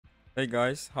Hey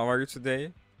guys, how are you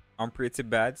today? I'm pretty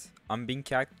bad. I'm being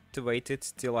activated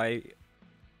till I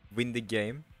win the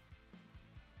game.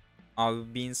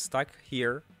 I've been stuck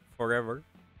here forever.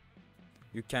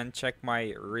 You can check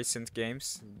my recent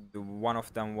games. One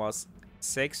of them was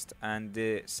 6th and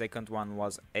the second one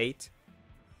was 8th.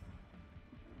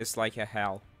 It's like a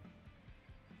hell.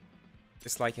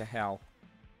 It's like a hell.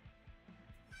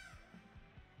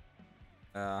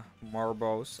 More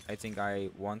bows. I think I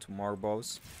want more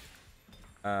bows.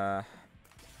 Uh,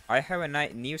 I have a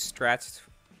new strat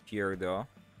here though.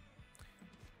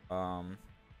 Um,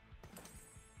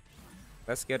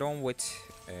 let's get on with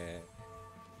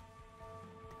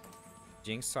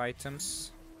Jinx items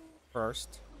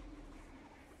first.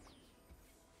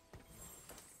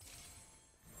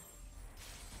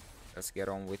 Let's get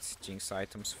on with Jinx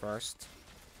items first.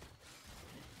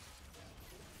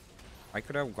 I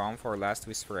could have gone for Last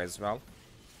Whisper as well.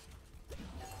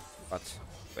 But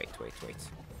wait.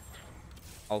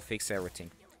 I'll fix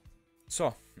everything.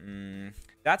 So,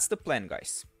 that's the plan,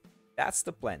 guys. That's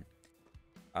the plan.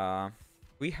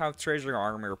 We have Treasure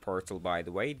Armor Portal, by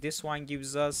the way. This one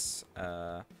gives us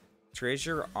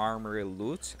Treasure Armor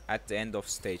loot at the end of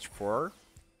Stage 4.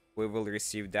 We will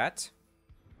receive that.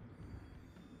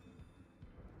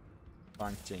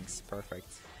 Bank Jinx,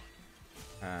 perfect.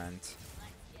 And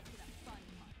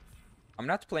I'm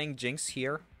not playing Jinx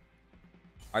here.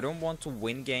 I don't want to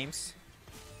win games.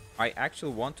 I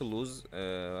actually want to lose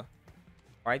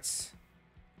fights.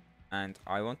 And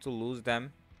I want to lose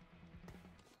them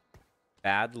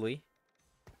badly.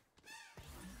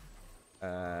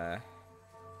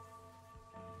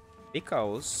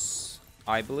 Because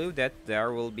I believe that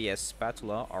there will be a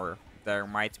spatula, or there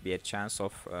might be a chance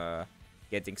of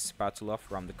getting spatula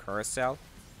from the carousel.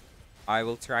 I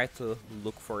will try to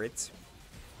look for it.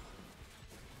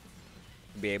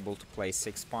 Be able to play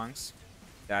 6 punks.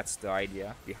 That's the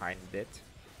idea behind it.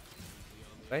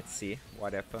 Let's see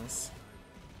what happens.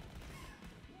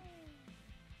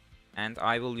 And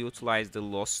I will utilize the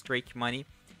lost streak money.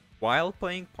 While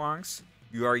playing punks,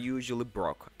 you are usually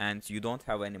broke and you don't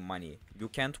have any money. You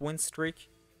can't win streak.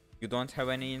 You don't have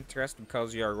any interest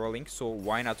because you are rolling. So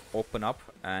why not open up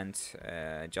and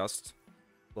just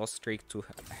lost streak to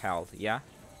hell? Yeah,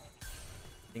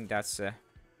 I think that's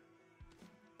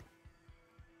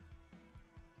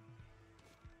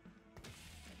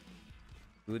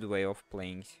good way of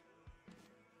playing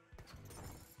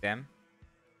them.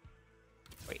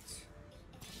 Wait.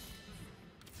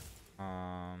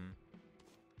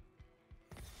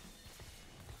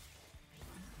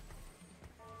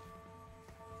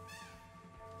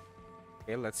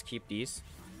 Okay, let's keep these.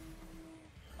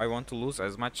 I want to lose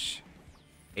as much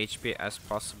HP as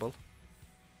possible.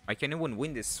 I can even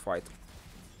win this fight.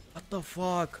 What the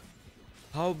fuck?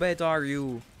 How bad are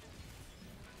you?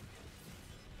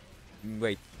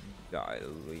 Wait,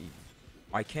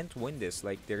 I can't win this.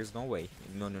 Like, there's no way.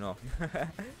 No.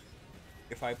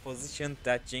 If I positioned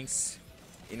that Jinx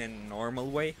in a normal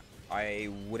way, I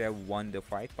would have won the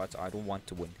fight, but I don't want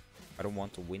to win. I don't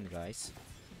want to win, guys.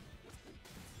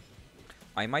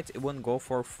 I might even go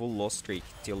for full loss streak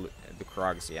till the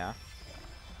Krogs, yeah?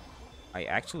 I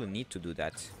actually need to do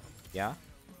that, yeah?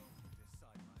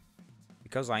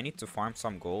 Because I need to farm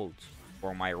some gold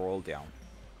for my roll down.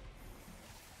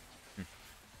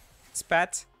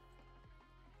 Spat.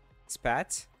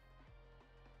 Spat.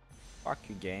 Fuck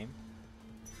you, game.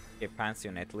 Okay,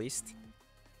 Pantheon at least.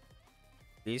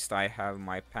 At least I have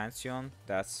my Pantheon.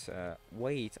 That's...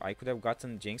 wait, I could have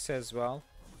gotten Jinx as well.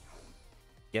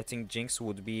 Getting Jinx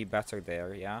would be better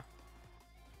there, yeah?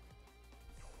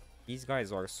 These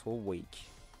guys are so weak.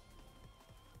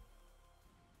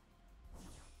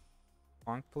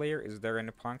 Punk player? Is there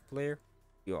any punk player?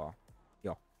 Yeah.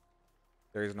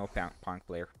 There is no punk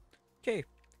player. Okay.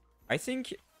 I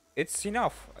think it's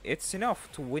enough. It's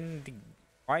enough to win the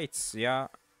fights, yeah?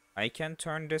 I can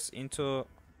turn this into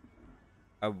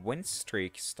a win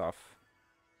streak stuff.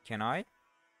 Can I?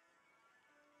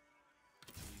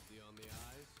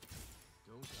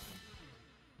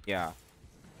 Yeah.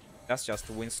 That's just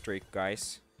a win streak,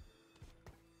 guys.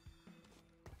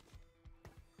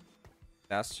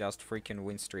 That's just freaking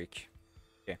win streak.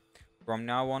 Okay. From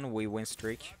now on, we win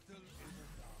streak.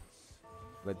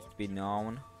 Let it be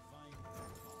known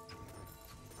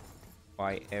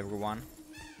by everyone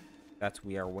that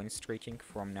we are win streaking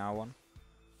from now on.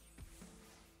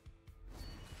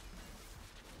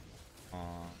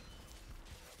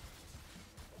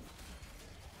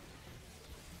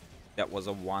 That was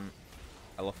a one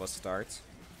hell of a start.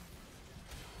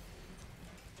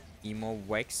 Emo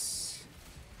Wex.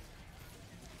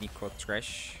 Nico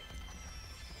Trash.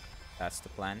 That's the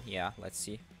plan. Yeah, let's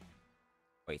see.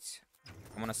 Wait.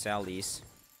 I'm gonna sell these.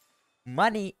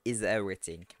 Money is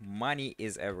everything. Money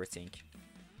is everything.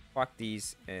 Fuck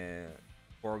these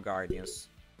 4 guardians.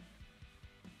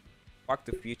 Fuck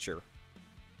the future.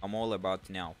 I'm all about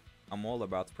now. I'm all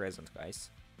about present, guys.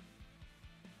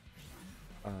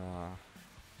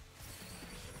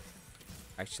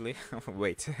 Actually,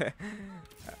 wait.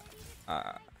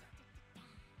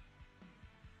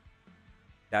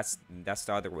 That's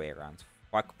the other way around.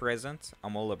 Fuck present.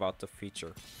 I'm all about the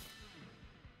future.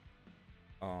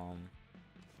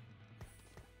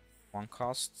 One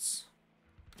costs.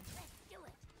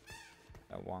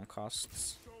 One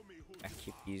costs. I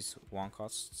keep these one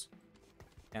costs.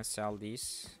 Can sell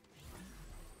these.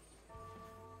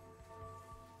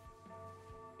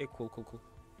 Okay, cool.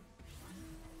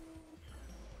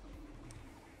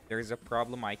 There is a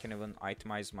problem. I can even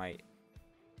itemize my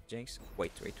Jinx.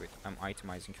 Wait. I'm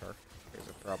itemizing her. There's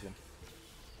a problem.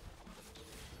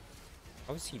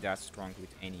 How is he that strong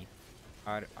with any?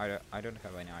 I don't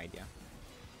have any idea.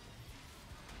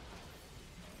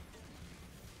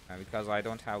 Because I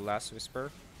don't have Last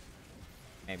Whisper.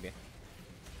 Maybe.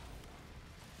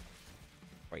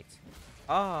 Wait.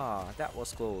 Ah, that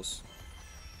was close.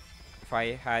 If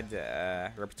I had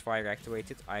Rapid Fire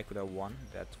activated, I could have won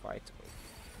that fight.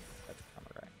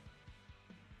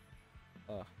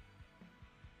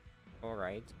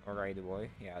 Alright, boy.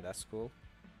 Yeah, that's cool.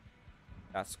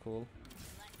 That's cool.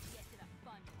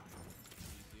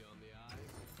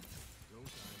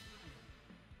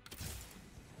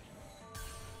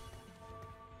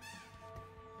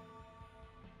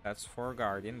 That's 4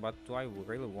 Guardian, but do I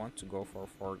really want to go for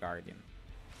 4 Guardian?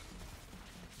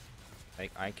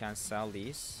 Like, I can sell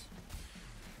these.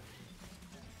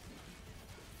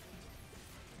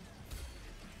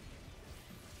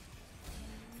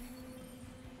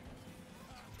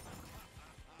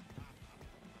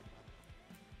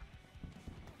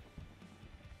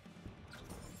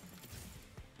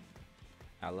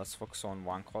 Let's focus on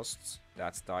 1 costs.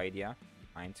 That's the idea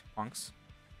behind punks.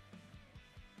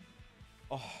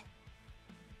 Oh.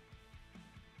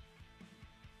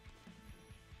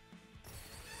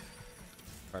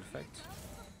 Perfect.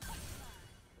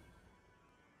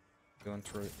 Don't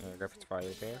rapid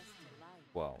fire there.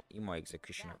 Well, emo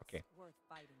executioner. Okay.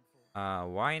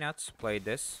 Why not play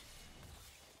this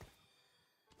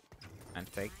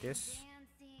and take this?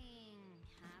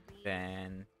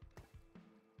 Then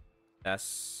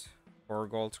that's 4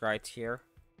 gold right here.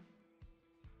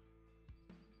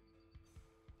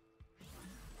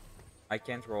 I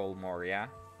can't roll more, yeah?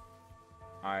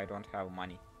 I don't have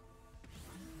money.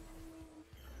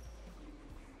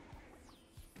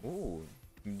 Ooh,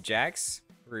 Jax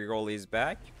reroll is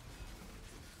back.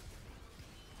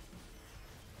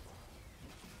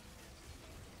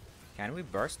 Can we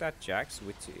burst that Jax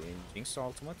with Jinx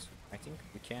ultimate? I think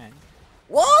we can.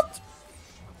 What?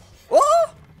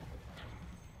 Oh!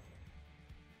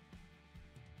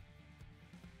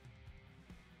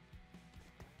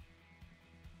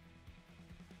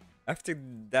 After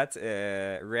that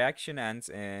reaction and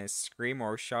scream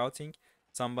or shouting,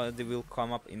 somebody will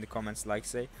come up in the comments like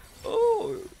say,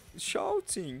 "Oh,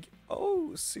 shouting,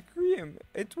 oh, scream,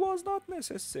 it was not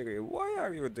necessary. Why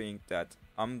are you doing that?"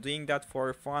 I'm doing that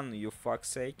for fun, you fuck's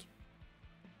sake.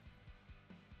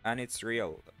 And it's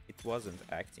real. It wasn't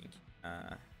acting.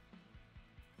 It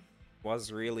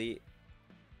was really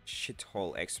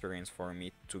shithole experience for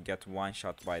me to get one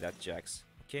shot by that Jax.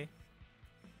 Okay.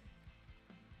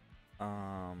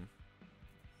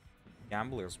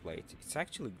 Gambler's Blade. It's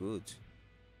actually good.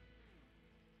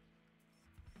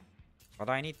 But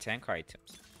I need tank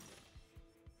items.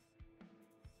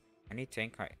 I need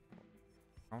tank items.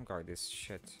 Don't guard this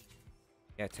shit.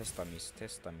 Yeah, test dummies,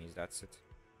 that's it.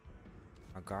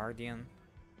 A Guardian.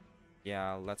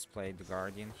 Yeah, let's play the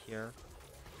Guardian here.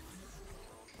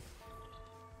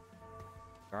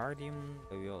 Guardian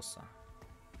Leviosa.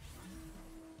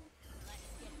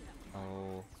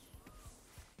 Oh.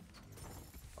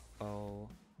 Oh.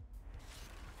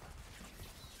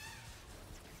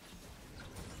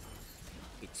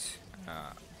 Wait.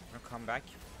 I'm gonna come back.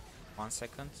 1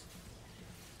 second.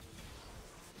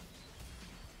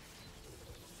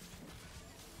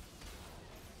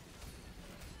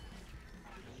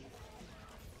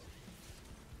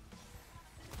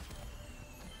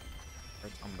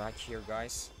 Right, I'm back here,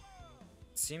 guys.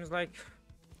 Seems like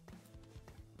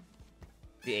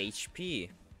the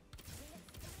HP.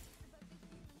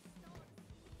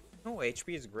 No,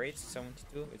 HP is great.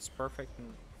 72. It's perfect.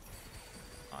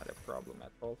 Not a problem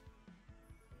at all.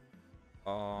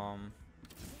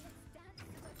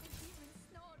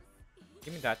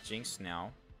 Give me that Jinx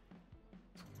now.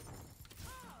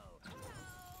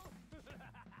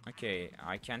 Okay,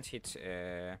 I can't hit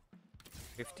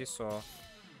 50, so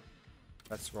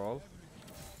let's roll.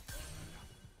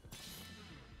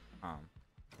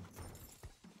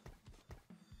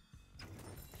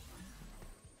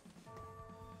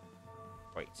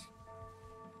 Wait.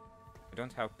 I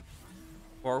don't have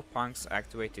 4 punks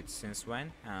activated since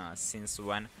when? Since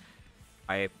when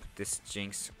I put this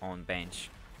Jinx on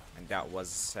bench. And that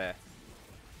was a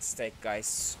mistake,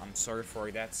 guys. I'm sorry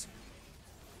for that.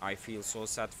 I feel so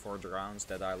sad for the rounds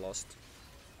that I lost.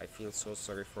 I feel so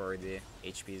sorry for the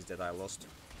HPs that I lost.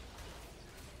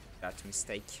 That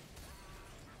mistake.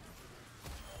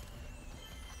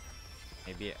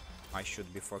 Maybe I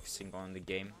should be focusing on the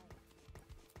game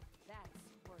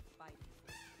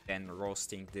than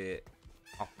roasting the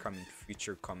upcoming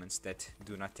future comments that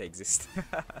do not exist.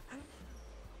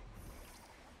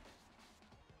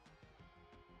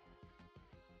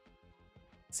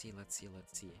 Let's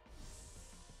see.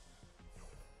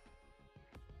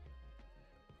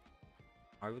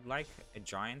 I would like a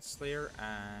Giant Slayer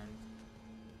and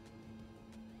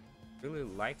really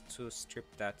like to strip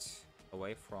that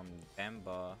away from them,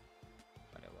 but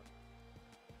whatever.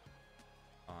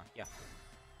 Yeah.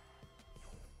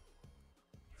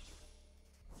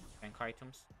 Tank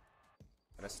items.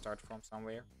 Let's start from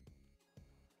somewhere.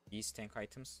 These tank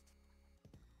items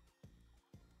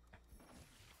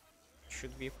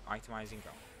should be itemizing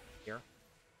here.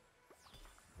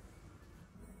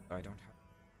 I don't have.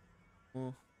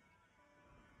 Ooh.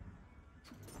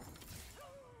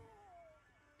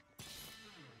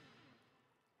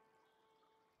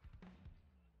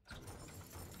 I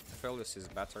feel this is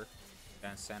better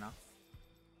than Senna.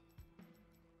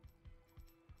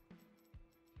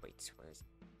 Wait, where is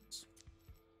it?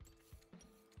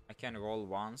 I can roll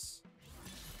once.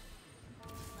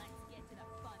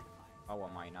 How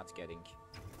am I not getting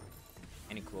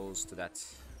any close to that?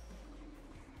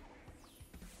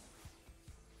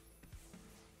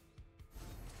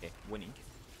 Okay, winning.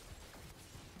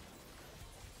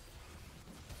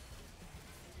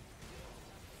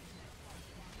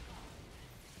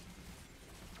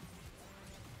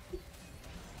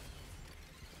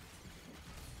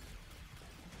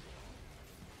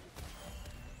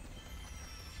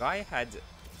 Guy had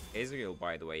Ezreal,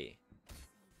 by the way.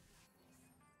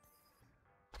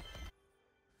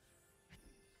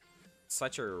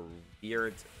 Such a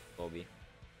weird lobby.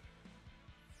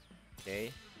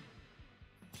 Okay.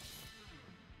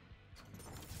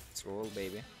 Let's roll,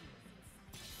 baby.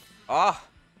 Ah!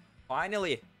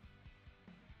 Finally!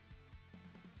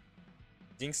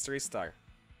 Jinx 3-star.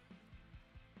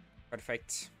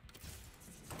 Perfect.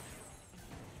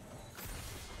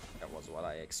 That was what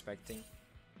I expecting.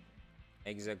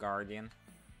 Exa Guardian.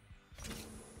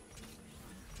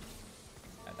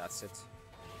 And that's it.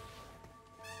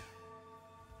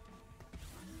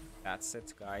 That's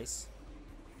it, guys.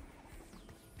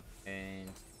 And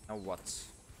now what?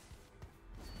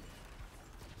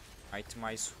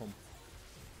 Itemize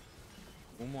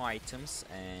Humu items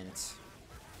and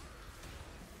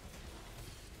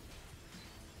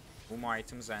Humu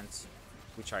items and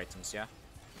which items, yeah?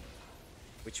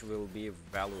 Which will be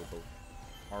valuable.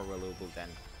 More valuable than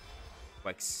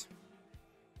Vex.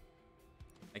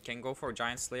 I can go for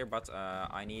Giant Slayer, but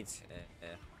I need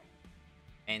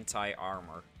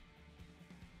anti-armor.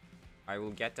 I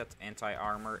will get that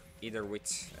anti-armor either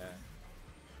with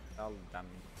tell them.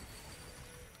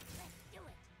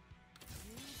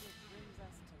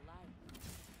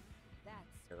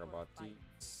 Care about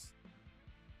these.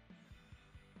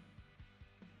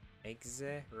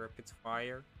 Exe, Rapid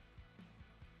Fire.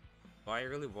 Do I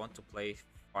really want to play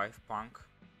 5 punk?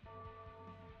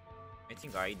 I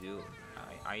think I do.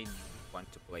 I want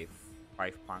to play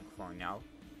 5 punk for now.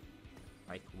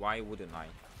 Like, why wouldn't I?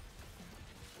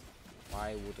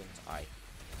 Why wouldn't I?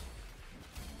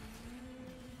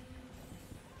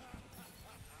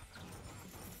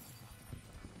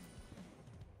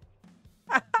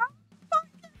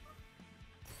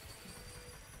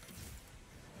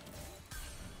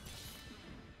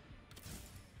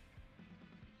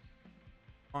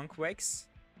 Punk Wex?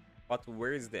 But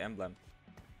where is the emblem?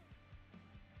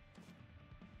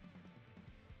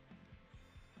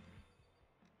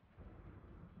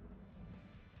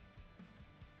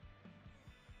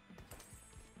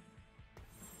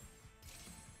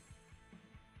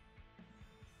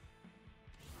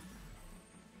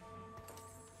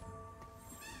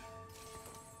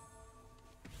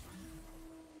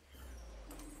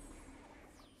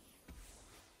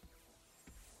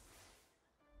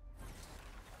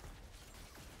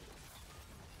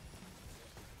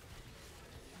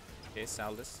 Okay,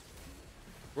 sell this.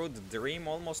 Bro, the dream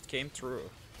almost came true.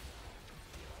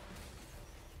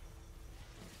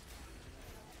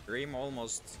 Dream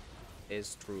almost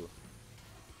is true.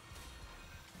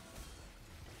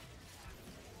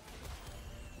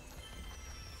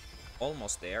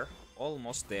 Almost there.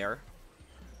 Almost there.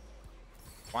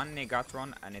 One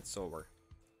Negatron and it's over.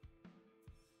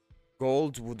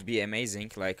 Gold would be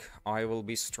amazing. Like, I will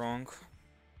be strong.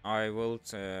 I will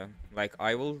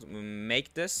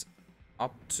make this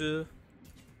up to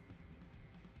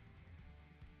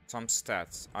some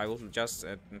stats. I will just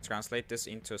translate this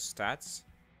into stats.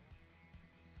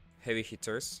 Heavy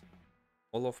hitters.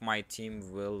 All of my team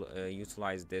will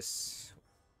utilize this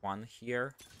one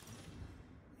here.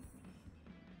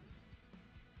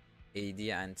 AD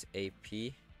and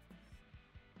AP.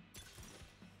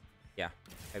 Yeah,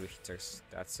 heavy hitters.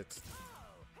 That's it.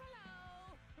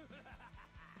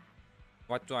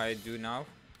 What do I do now?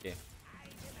 Okay.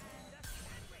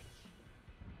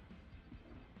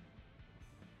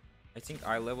 I think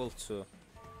I level to.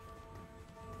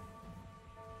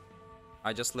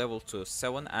 I just level to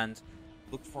 7 and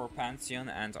look for Pantheon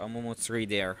and Amumu 3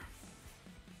 there.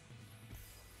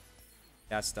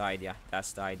 That's the idea.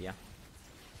 That's the idea.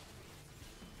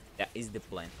 That is the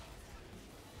plan.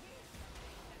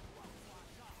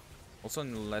 Also,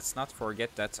 let's not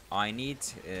forget that I need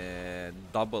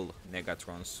double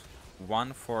Negatrons.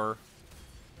 One for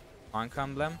Punk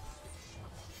Emblem.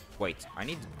 Wait, I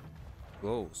need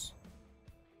glows.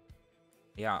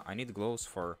 Yeah, I need glows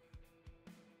for...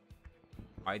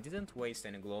 I didn't waste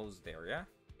any glows there, yeah?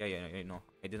 Yeah, no.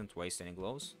 I didn't waste any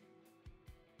glows.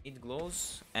 Need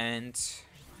glows and...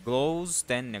 Glows,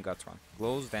 then Negatron.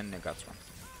 Glows, then Negatron.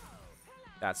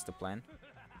 That's the plan.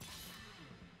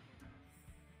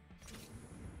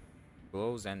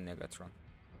 Glows and Negatron.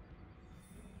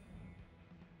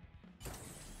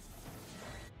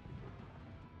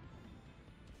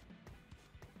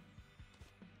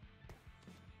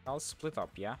 I'll split up,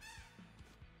 yeah?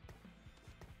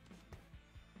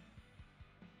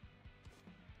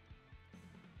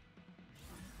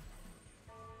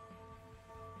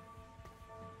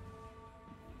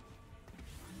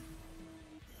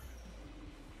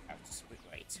 Have to split,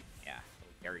 right? Yeah,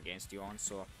 they're against you on,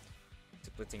 so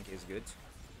splitting is good.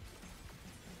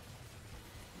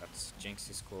 That's Jinx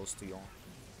is close to Yon.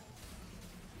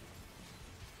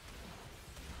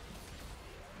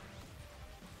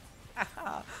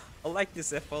 I like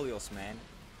this Ephelios, man.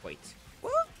 Wait.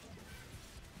 What?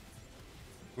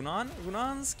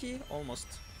 Runanski? Almost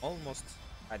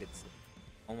had it.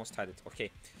 Almost had it.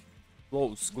 Okay.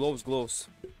 Glows. Glows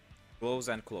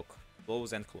and cloak.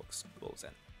 Glows and cloaks. Glows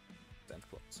and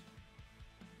cloaks.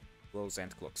 Glows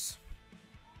and cloaks.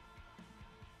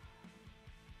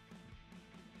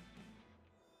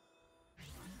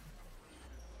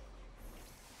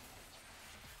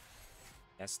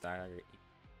 Yes, there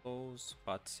goes,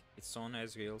 but it's on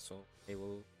Ezreal, so they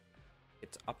will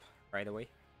get up right away.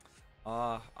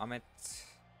 I'm at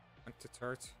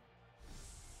 23rd.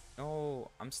 No,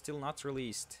 I'm still not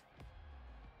released.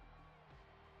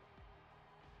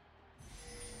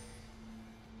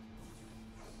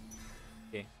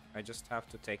 Okay, I just have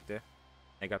to take the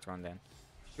Megatron then.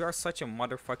 You are such a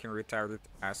motherfucking retarded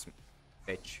ass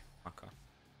bitch, Hoca.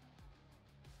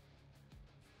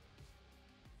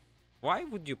 Why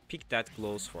would you pick that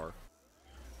glows for?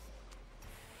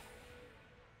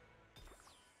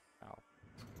 Oh.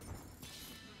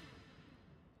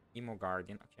 Emo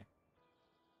Guardian, okay.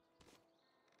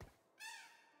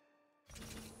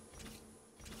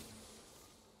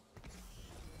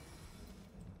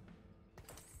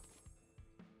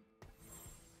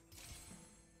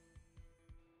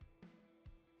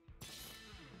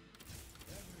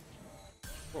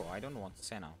 Oh, I don't want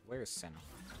Senna. Where is Senna?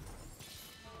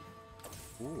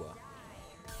 Ooh.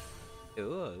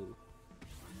 Ooh.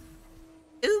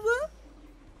 Ooh.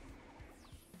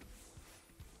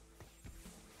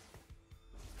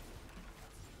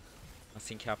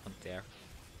 Nothing happened there.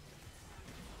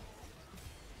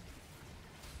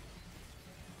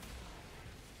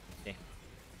 Okay.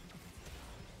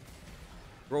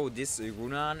 Bro, this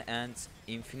Runan and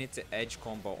Infinite Edge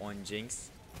combo on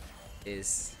Jinx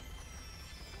is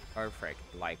perfect.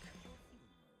 Like,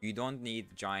 you don't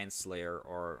need Giant Slayer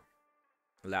or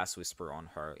Last Whisper on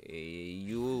her.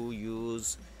 You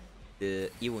use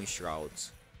the Even Shroud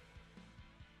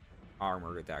armor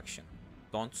reduction.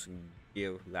 Don't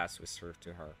give Last Whisper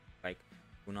to her. Like,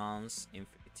 Runan's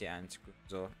Infinity and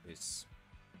Crypto is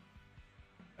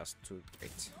just too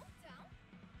great.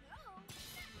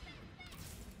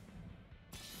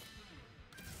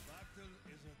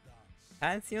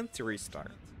 Pantheon to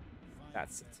restart.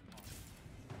 That's it.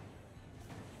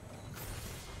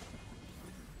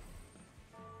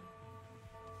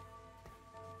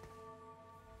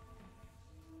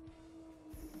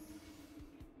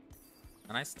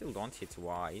 And I still don't hit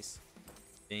Wise.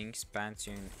 Jinx,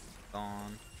 Pantheon,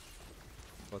 Dawn.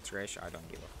 Trash, I don't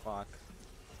give a fuck.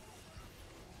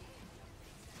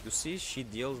 You see, she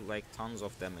deals like tons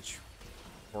of damage.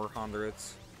 400,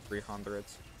 300.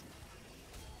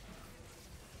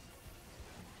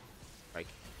 Like,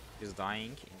 she's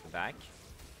dying in the back.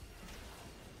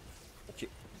 Okay.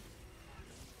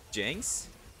 Jinx?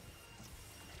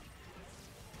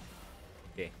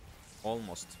 Okay.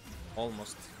 Almost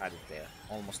had it there.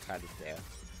 Almost had it there.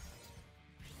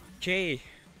 Okay.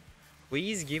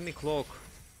 Please give me cloak.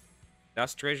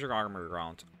 That's treasure armor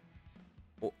round.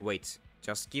 Oh, wait.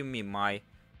 Just give me my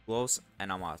clothes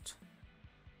and I'm out.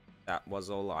 That was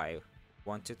all I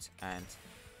wanted and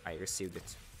I received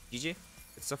it. GG.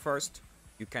 It's the first.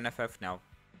 You can FF now.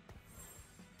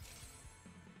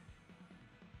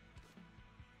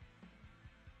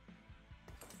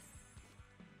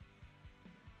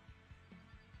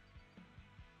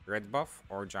 Red buff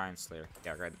or Giant Slayer?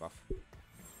 Yeah, red buff.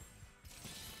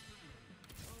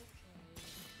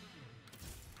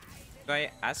 Do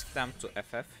I ask them to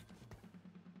FF?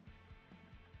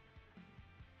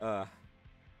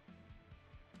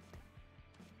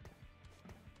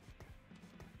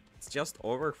 It's just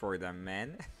over for them,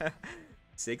 man.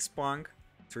 6 Punk,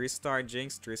 3-star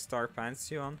Jinx, 3-star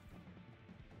Pantheon.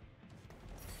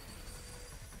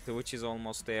 Twitch is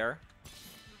almost there.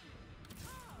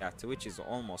 Yeah, Twitch is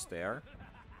almost there.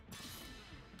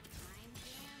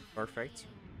 Perfect.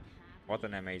 What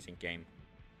an amazing game.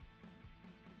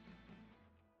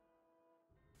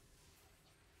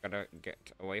 Gotta get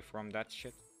away from that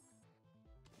shit.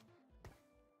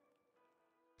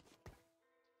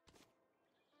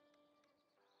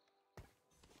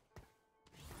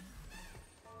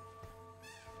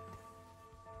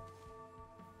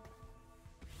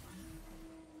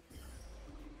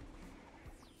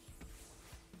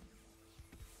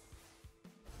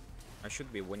 I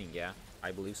should be winning, yeah.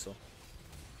 I believe so.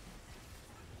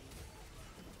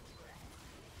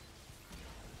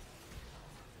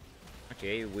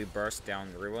 Okay, we burst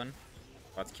down Riven.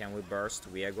 But can we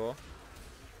burst Viego?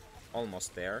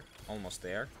 Almost there. Almost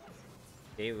there.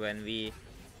 Okay, when we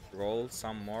roll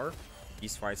some more,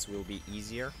 these fights will be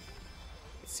easier.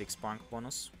 It's 6 Punk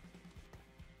bonus.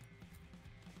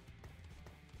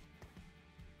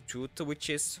 2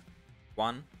 Twitches.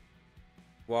 1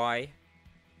 Y.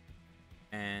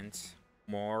 And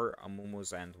more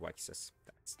Amumus and Waxes.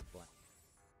 That's the plan.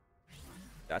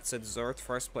 That's a dessert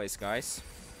first place, guys.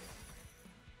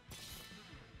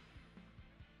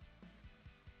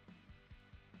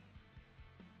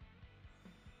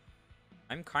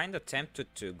 I'm kinda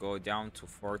tempted to go down to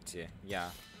 40,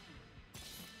 yeah.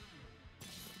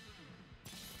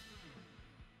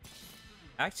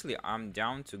 Actually, I'm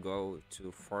down to go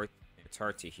to 40,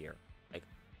 30 here. Like,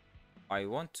 I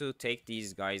want to take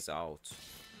these guys out.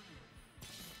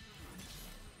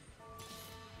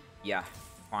 Yeah,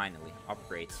 finally.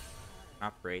 Upgrade.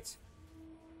 Upgrade.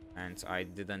 And I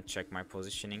didn't check my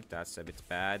positioning. That's a bit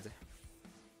bad.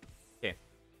 Okay.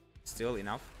 Still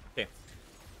enough. Okay.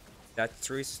 That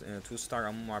 2-star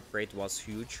Amumu upgrade was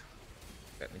huge.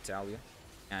 Let me tell you.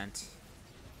 And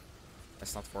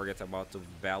let's not forget about the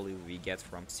value we get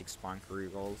from 6 Punk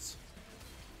rerolls.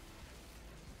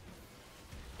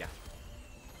 Yeah.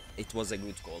 It was a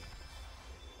good call.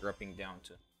 Dropping down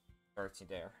to 30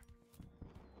 there.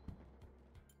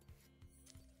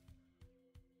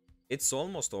 It's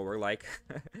almost over, like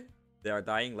they are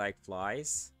dying like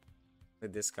flies.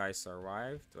 Did this guy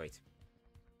survived? Wait.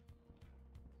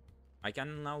 I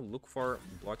can now look for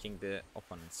blocking the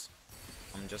opponents.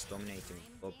 I'm just dominating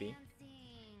Poppy.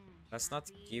 Let's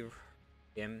not give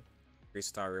him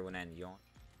 3-star Riven and Yon.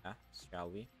 Yeah, shall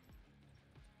we?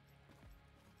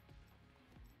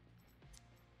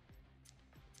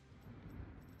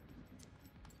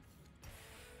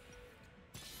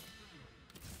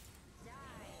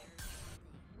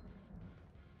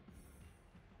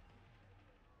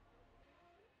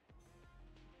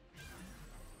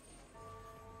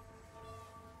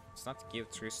 Let's not give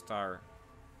 3-star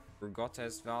Urgot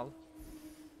as well.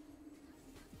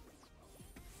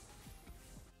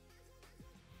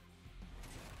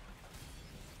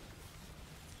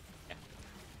 Yeah.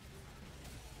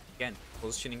 Again,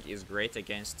 positioning is great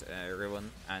against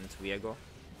Riven and Viego.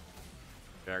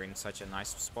 They're in such a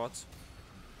nice spot.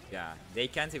 Yeah, they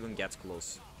can't even get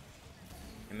close.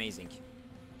 Amazing.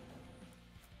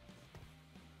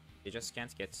 They just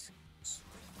can't get close.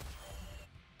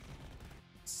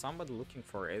 Somebody looking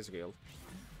for Ezreal.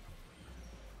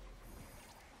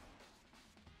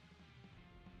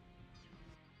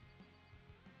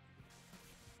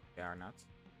 They are not.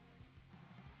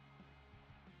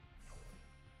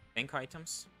 Tank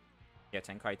items. Yeah,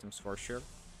 tank items for sure.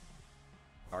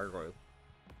 Gargoyle.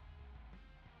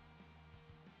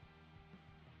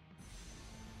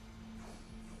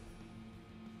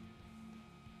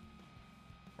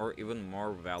 Or even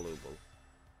more valuable.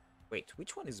 Wait,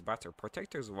 which one is better?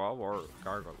 Protector's Vow or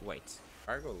Gargoyle? Wait,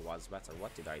 Gargoyle was better.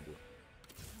 What did I do?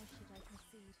 How should I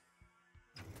proceed?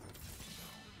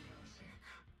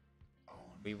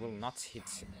 We will not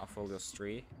hit Aphelios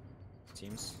 3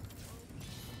 teams.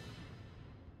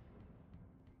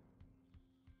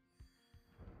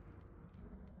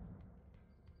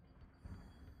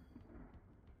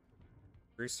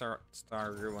 Three-star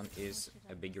Riven is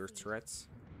a bigger threat.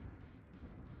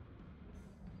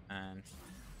 And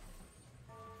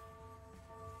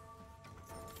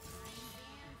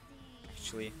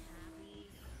actually,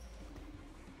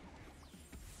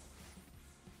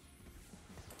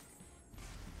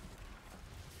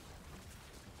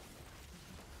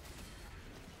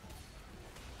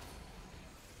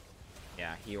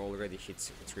 yeah, he already hit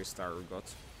 3-star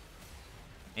Urgot.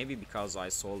 Maybe because I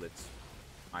sold it.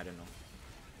 I don't know.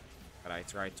 But I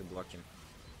tried to block him.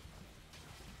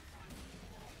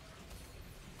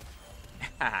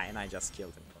 And I just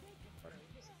killed him.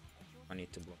 I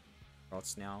need to block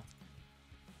Urgots now.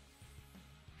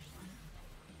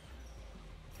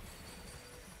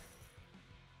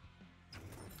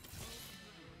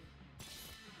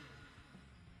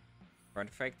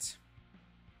 Perfect.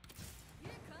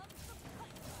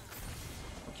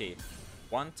 Okay,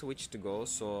 one Twitch to go,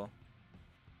 so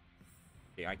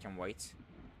okay, I can wait.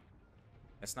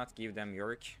 Let's not give them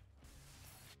Yorick.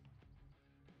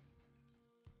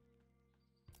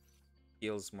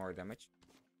 Deals more damage.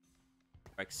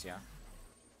 Vexia.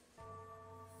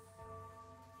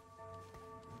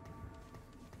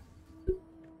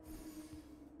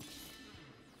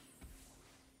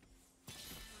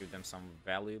 Give them some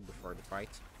value before the fight.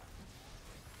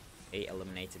 They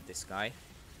eliminated this guy.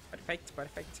 Perfect,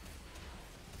 perfect.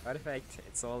 Perfect.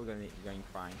 It's all going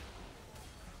fine.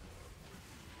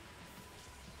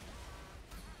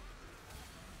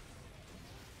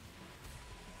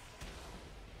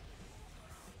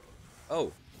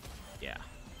 Oh, yeah.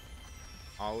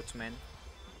 Augment.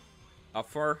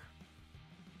 Upper,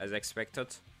 as expected.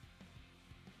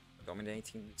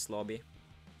 Dominating this lobby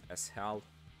as hell.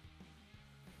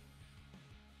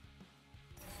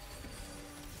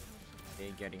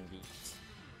 Okay, getting beat.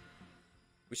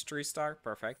 Wish 3-star,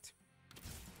 perfect.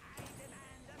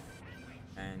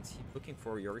 And looking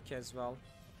for Yorick as well.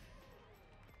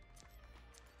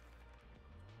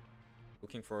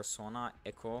 Looking for Sona,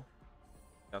 Echo.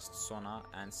 Just Sona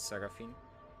and Seraphine.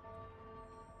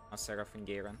 Not Seraphine,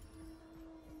 Garen.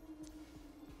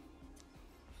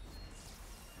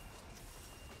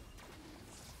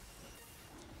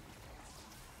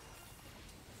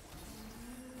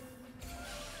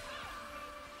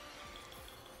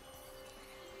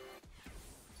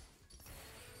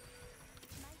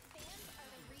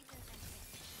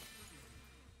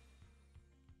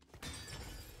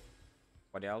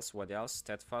 What else? What else?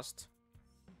 Steadfast.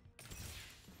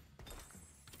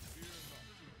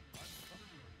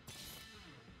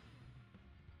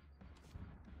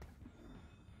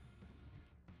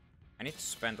 I need to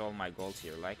spend all my gold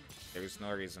here, like, there is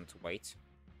no reason to wait.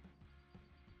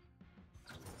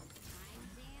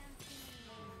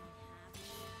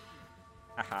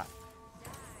 Haha.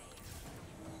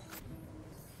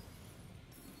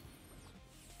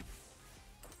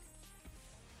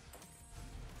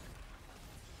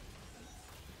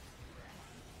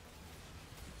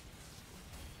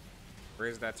 Where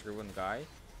is that Riven guy?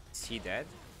 Is he dead?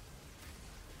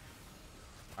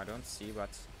 I don't see,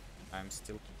 but I'm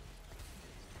still...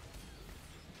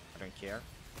 I don't care.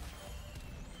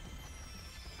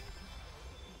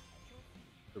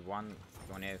 The one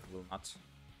Yone will not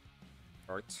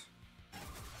hurt.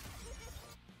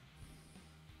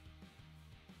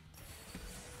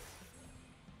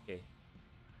 Okay.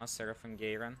 One Seraphine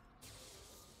Garen.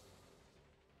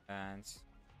 And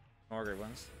more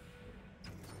Rivens.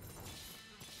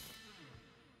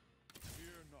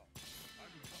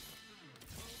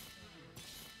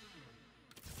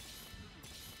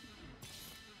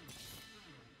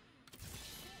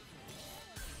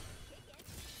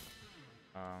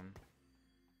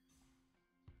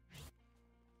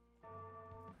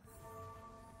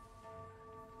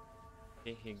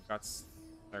 Okay, he got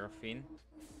Seraphine.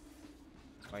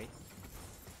 Wait.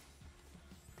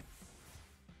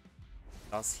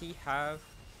 Does he have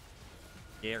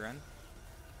Garen?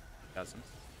 Doesn't.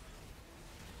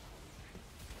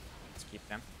 Let's keep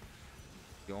them.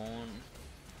 Yon.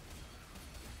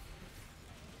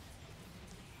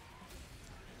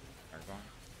 They're gone.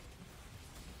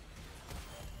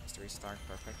 restart,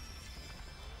 perfect.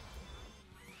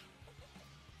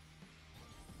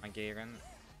 My Garen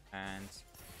and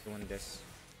doing this.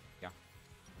 Yeah.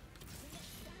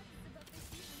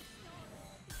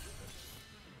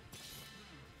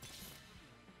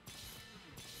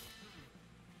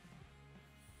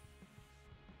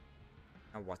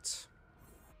 Now what?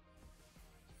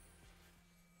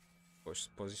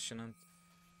 Positioned.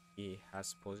 He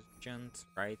has positioned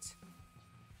right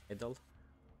middle.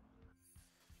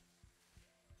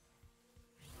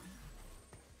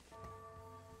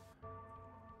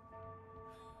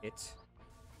 Hit.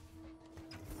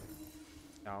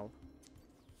 Now.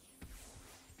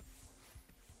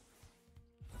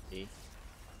 Okay.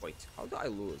 Wait, how do I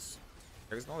lose?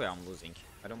 There's no way I'm losing.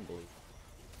 I don't believe.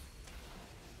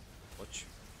 Watch.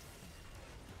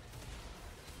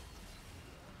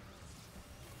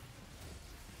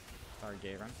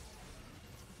 Targaryen.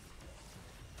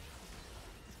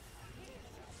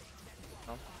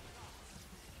 Oh.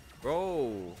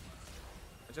 Bro!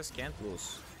 I just can't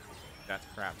lose that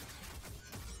crap.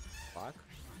 Fuck.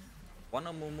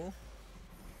 Wanna Mumu?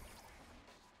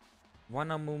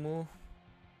 Wanna Mumu?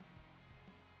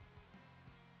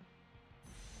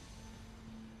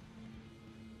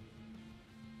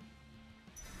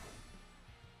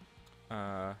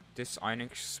 This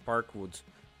Ionic Spark would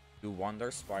do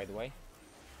wonders, by the way.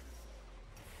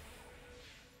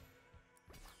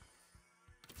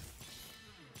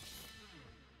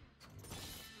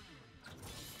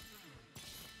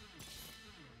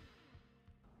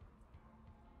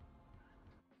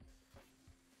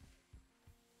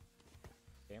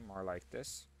 Okay, more like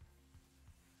this.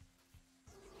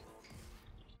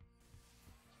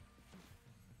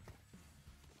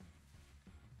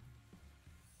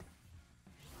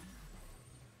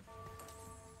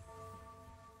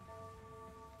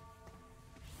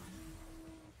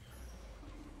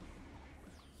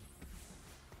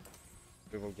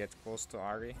 We will get close to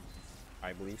Ahri.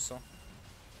 I believe so.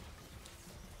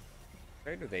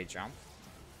 Where do they jump?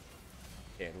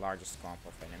 Okay, largest clump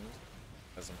of enemies.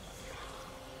 Doesn't matter.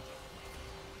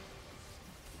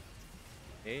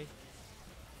 Okay.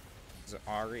 The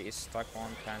Ahri is stuck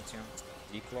on Pantheon's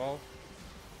declaw.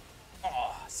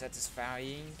 Oh,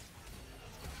 satisfying.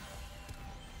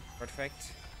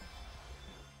 Perfect.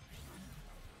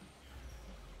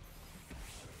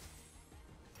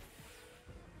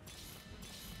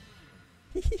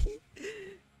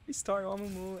 We start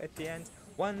Amumu at the end.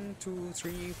 1, 2,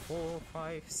 3, 4,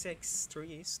 5, 6,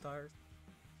 3 stars.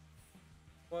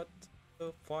 What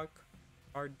the fuck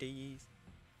are these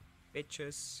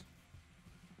bitches?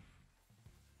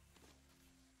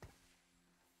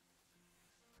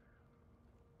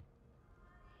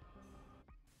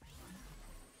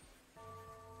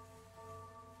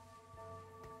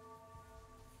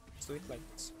 Let's do it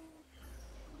like this.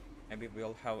 Maybe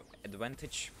we'll have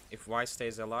advantage if Y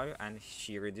stays alive and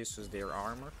she reduces their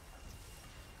armor.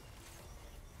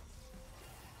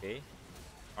 Okay.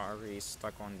 Ahri is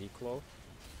stuck on declaw.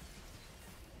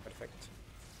 Perfect.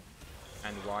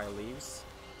 And Y leaves.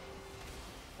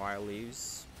 Y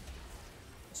leaves.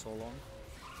 So long.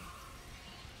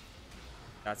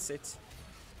 That's it.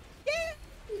 Yeah!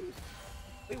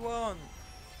 We won!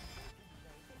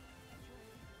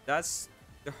 That's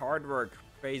the hard work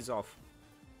pays off.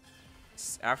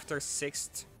 After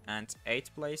 6th and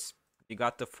 8th place, we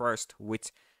got the first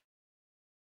with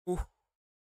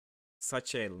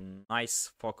such a nice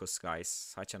focus, guys.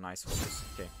 Such a nice focus.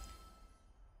 Okay.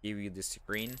 Give you the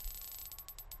screen.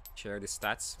 Share the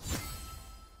stats.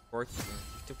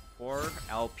 454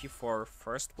 LP for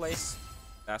first place.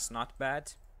 That's not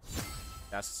bad.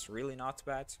 That's really not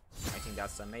bad. I think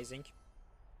that's amazing.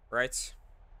 Right.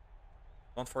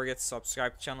 Don't forget to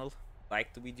subscribe to the channel.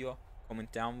 Like the video.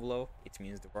 Comment down below. It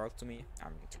means the world to me.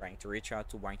 I'm trying to reach out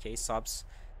to 1K subs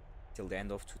till the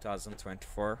end of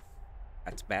 2024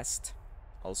 at best.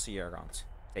 I'll see you around.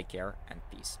 Take care and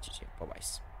peace. GG. Bye-bye.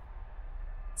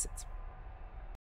 That's it.